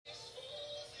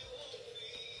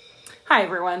Hi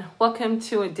everyone, welcome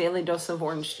to a daily dose of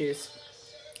orange juice.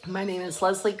 My name is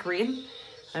Leslie Green.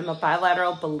 I'm a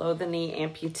bilateral below the knee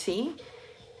amputee,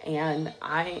 and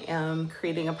I am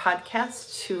creating a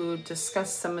podcast to discuss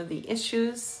some of the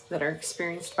issues that are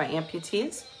experienced by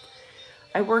amputees.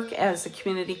 I work as a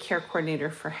community care coordinator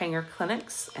for hanger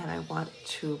clinics, and I want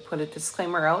to put a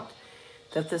disclaimer out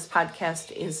that this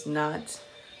podcast is not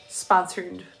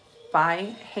sponsored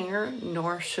by hanger,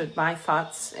 nor should my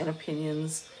thoughts and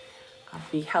opinions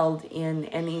be held in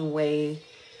any way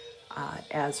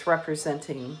as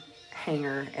representing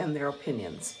hanger and their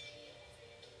opinions.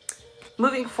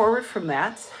 Moving forward from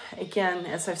that, again,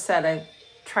 as I've said, I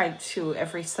tried to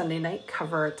every Sunday night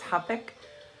cover a topic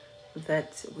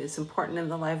that is important in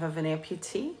the life of an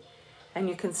amputee. And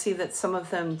you can see that some of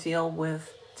them deal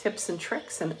with tips and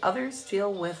tricks, and others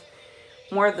deal with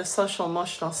more of the social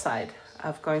emotional side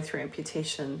of going through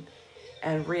amputation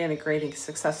and reintegrating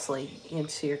successfully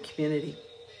into your community.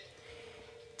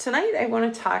 Tonight, I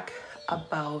want to talk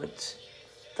about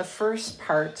the first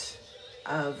part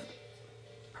of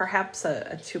perhaps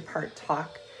a two-part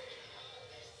talk.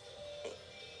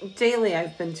 Daily,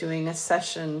 I've been doing a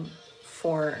session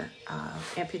for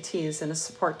amputees in a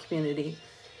support community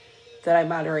that I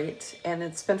moderate, and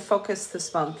it's been focused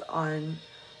this month on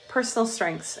personal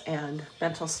strengths and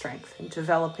mental strength and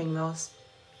developing those.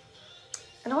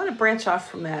 And I want to branch off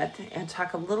from that and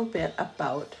talk a little bit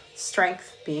about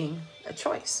strength being a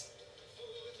choice.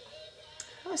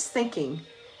 I was thinking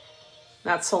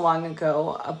not so long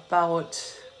ago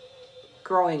about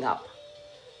growing up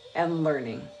and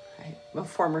learning. I'm a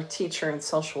former teacher and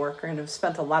social worker, and have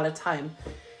spent a lot of time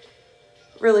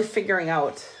really figuring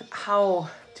out how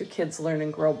do kids learn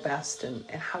and grow best, and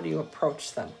how do you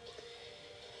approach them.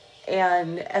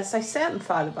 And as I sat and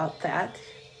thought about that,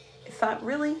 I thought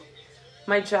really,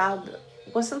 my job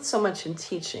wasn't so much in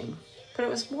teaching, but it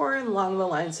was more along the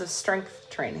lines of strength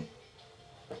training.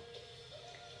 I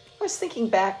was thinking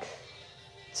back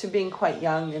to being quite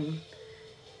young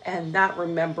and not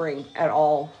remembering at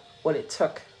all what it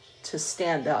took to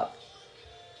stand up.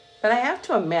 But I have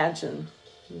to imagine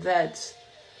that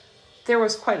there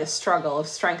was quite a struggle of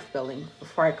strength building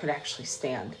before I could actually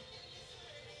stand.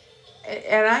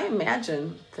 And I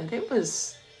imagine that it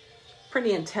was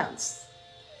pretty intense.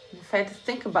 If I had to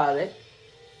think about it,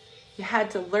 you had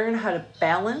to learn how to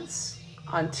balance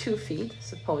on 2 feet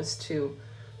as opposed to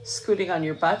scooting on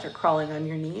your butt or crawling on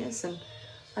your knees. And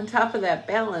on top of that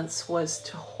balance was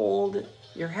to hold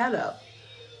your head up,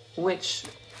 which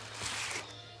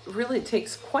really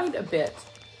takes quite a bit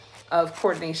of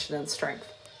coordination and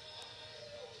strength.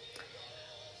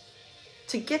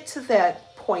 To get to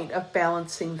that point of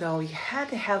balancing, though, you had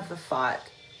to have the thought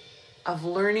of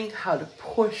learning how to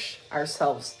push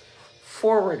ourselves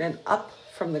forward and up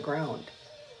from the ground.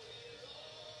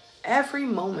 Every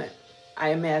moment, I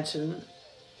imagine,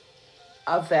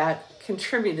 of that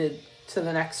contributed to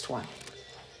the next one.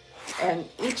 And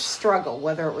each struggle,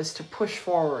 whether it was to push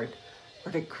forward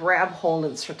or to grab hold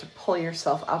and start to pull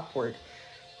yourself upward,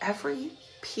 every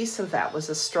piece of that was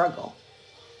a struggle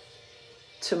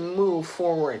to move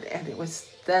forward. And it was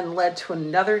then led to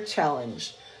another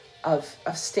challenge of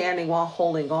standing while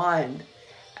holding on,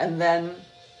 and then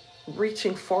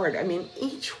reaching forward. I mean,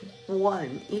 each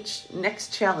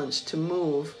next challenge to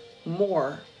move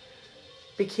more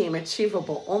became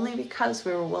achievable only because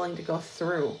we were willing to go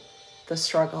through the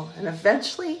struggle. And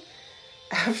eventually,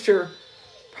 after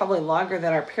probably longer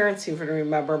than our parents even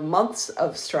remember, months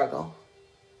of struggle,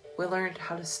 we learned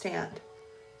how to stand.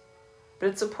 But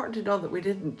it's important to know that we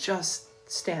didn't just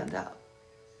stand up.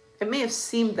 It may have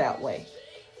seemed that way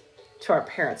to our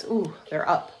parents. Ooh, they're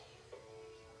up.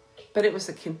 But it was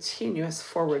a continuous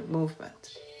forward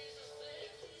movement.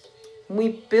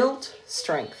 We built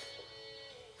strength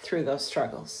through those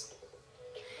struggles.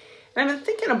 And I've been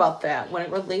thinking about that when it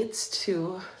relates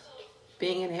to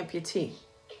being an amputee.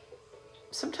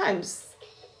 Sometimes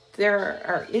there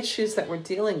are issues that we're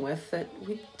dealing with that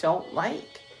we don't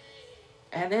like,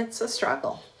 and it's a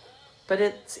struggle. But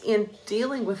it's in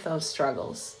dealing with those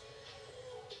struggles,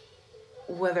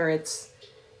 whether it's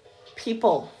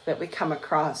people that we come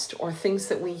across or things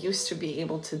that we used to be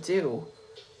able to do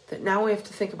that now we have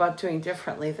to think about doing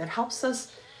differently, that helps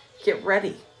us get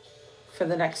ready for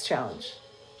the next challenge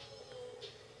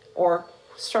or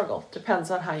struggle, depends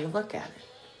on how you look at it.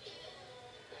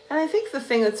 And I think the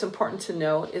thing that's important to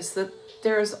know is that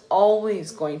there is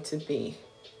always going to be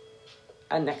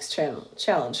a next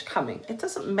challenge coming. It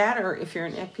doesn't matter if you're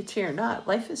an amputee or not.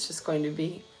 Life is just going to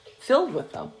be filled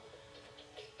with them.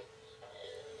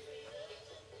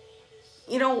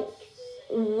 You know,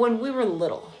 when we were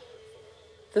little,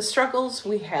 the struggles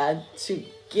we had to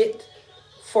get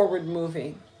forward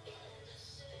moving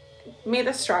made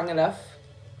us strong enough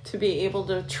to be able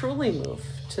to truly move,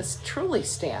 to truly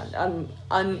stand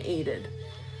unaided.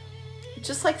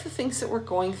 Just like the things that we're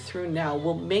going through now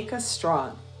will make us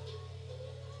strong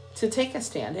to take a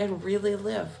stand and really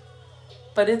live.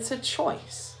 But it's a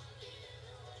choice.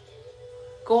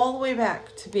 Go all the way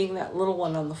back to being that little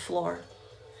one on the floor.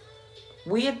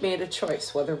 We had made a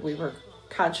choice, whether we were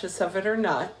conscious of it or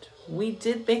not. We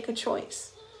did make a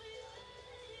choice.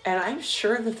 And I'm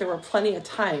sure that there were plenty of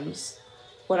times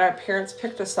when our parents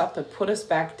picked us up and put us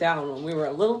back down when we were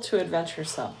a little too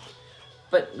adventuresome.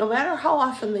 But no matter how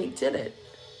often they did it,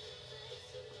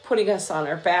 putting us on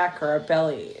our back or our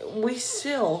belly, we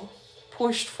still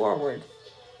pushed forward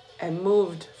and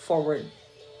moved forward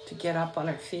to get up on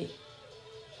our feet.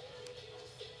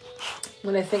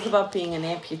 When I think about being an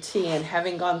amputee and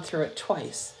having gone through it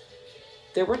twice,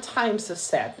 there were times of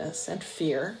sadness and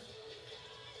fear.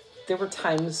 There were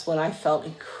times when I felt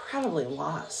incredibly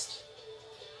lost.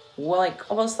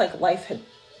 Almost like life had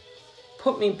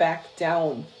put me back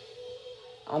down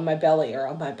on my belly or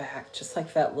on my back, just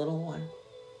like that little one.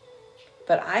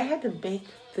 But I had to make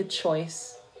the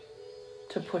choice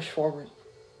to push forward,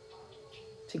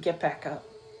 to get back up.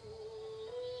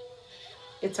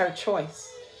 It's our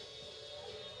choice.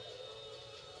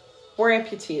 We're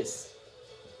amputees.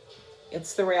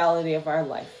 It's the reality of our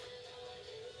life.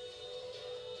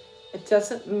 It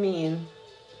doesn't mean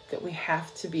that we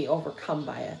have to be overcome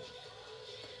by it.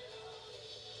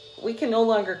 We can no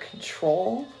longer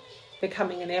control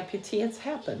becoming an amputee. It's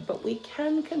happened, but we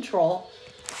can control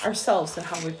ourselves and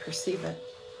how we perceive it.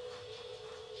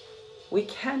 We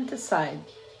can decide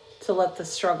to let the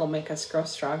struggle make us grow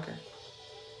stronger.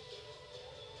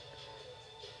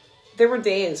 There were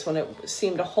days when it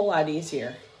seemed a whole lot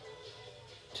easier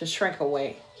to shrink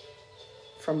away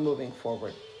from moving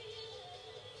forward.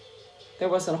 There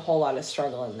wasn't a whole lot of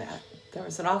struggle in that. There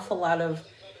was an awful lot of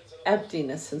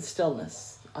emptiness and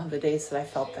stillness on the days that I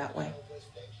felt that way.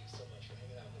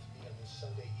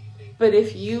 But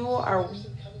if you are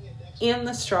in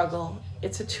the struggle,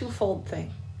 it's a twofold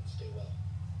thing.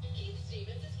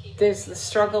 There's the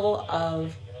struggle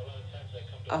of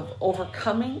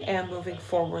overcoming and moving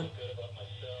forward,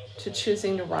 to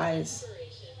choosing to rise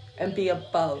and be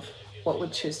above what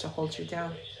would choose to hold you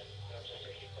down.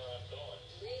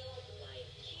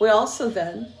 We also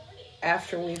then,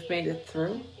 after we've made it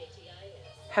through,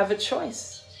 have a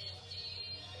choice.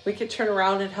 We could turn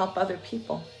around and help other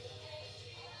people.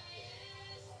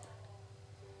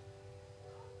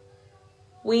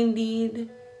 We need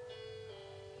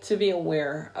to be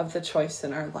aware of the choice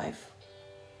in our life.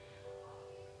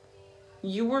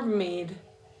 You were made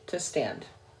to stand,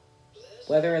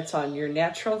 whether it's on your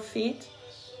natural feet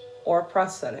or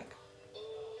prosthetic.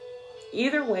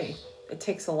 Either way, it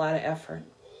takes a lot of effort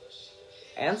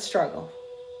and struggle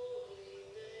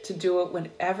to do it when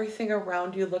everything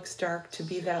around you looks dark, to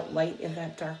be that light in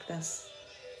that darkness.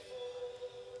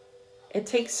 It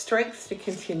takes strength to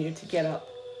continue to get up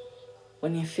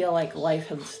when you feel like life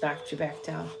has knocked you back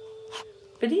down.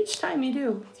 But each time you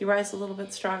do, you rise a little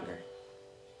bit stronger.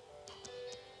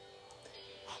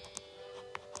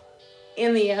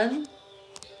 In the end,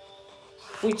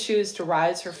 we choose to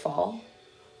rise or fall,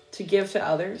 to give to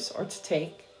others or to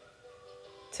take,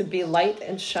 to be light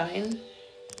and shine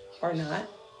or not.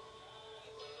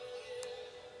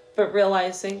 But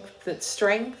realizing that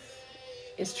strength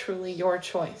is truly your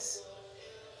choice.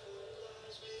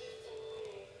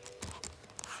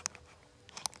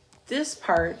 This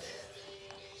part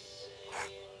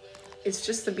is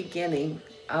just the beginning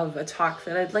of a talk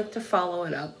that I'd like to follow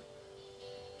it up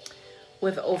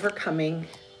with overcoming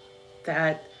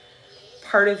that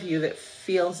part of you that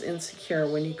feels insecure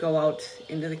when you go out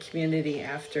into the community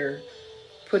after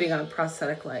putting on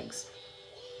prosthetic legs.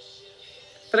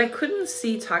 But I couldn't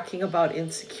see talking about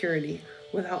insecurity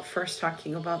without first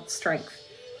talking about strength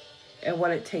and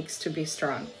what it takes to be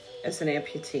strong as an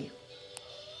amputee.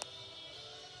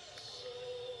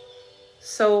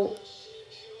 So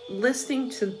listening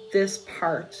to this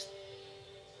part,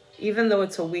 even though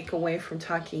it's a week away from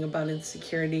talking about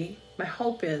insecurity, my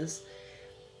hope is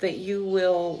that you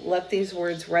will let these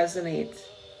words resonate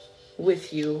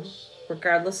with you,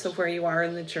 regardless of where you are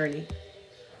in the journey,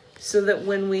 so that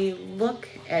when we look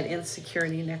at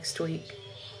insecurity next week,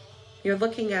 you're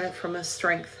looking at it from a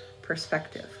strength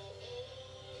perspective.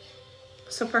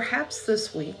 So perhaps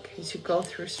this week, as you go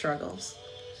through struggles,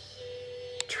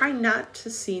 try not to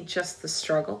see just the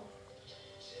struggle,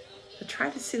 but try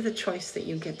to see the choice that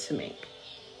you get to make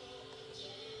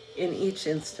in each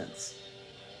instance.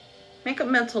 Make a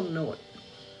mental note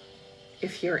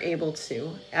if you're able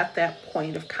to, at that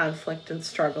point of conflict and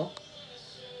struggle,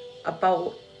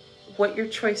 about what your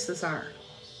choices are.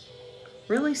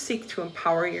 Really seek to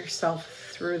empower yourself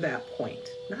through that point,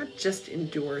 not just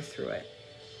endure through it.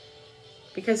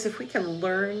 Because if we can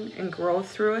learn and grow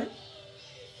through it,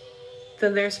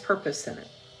 then there's purpose in it.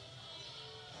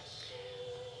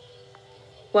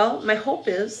 Well, my hope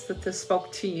is that this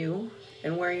spoke to you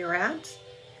and where you're at,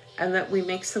 and that we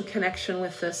make some connection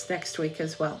with this next week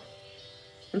as well.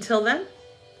 Until then,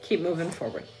 keep moving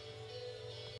forward.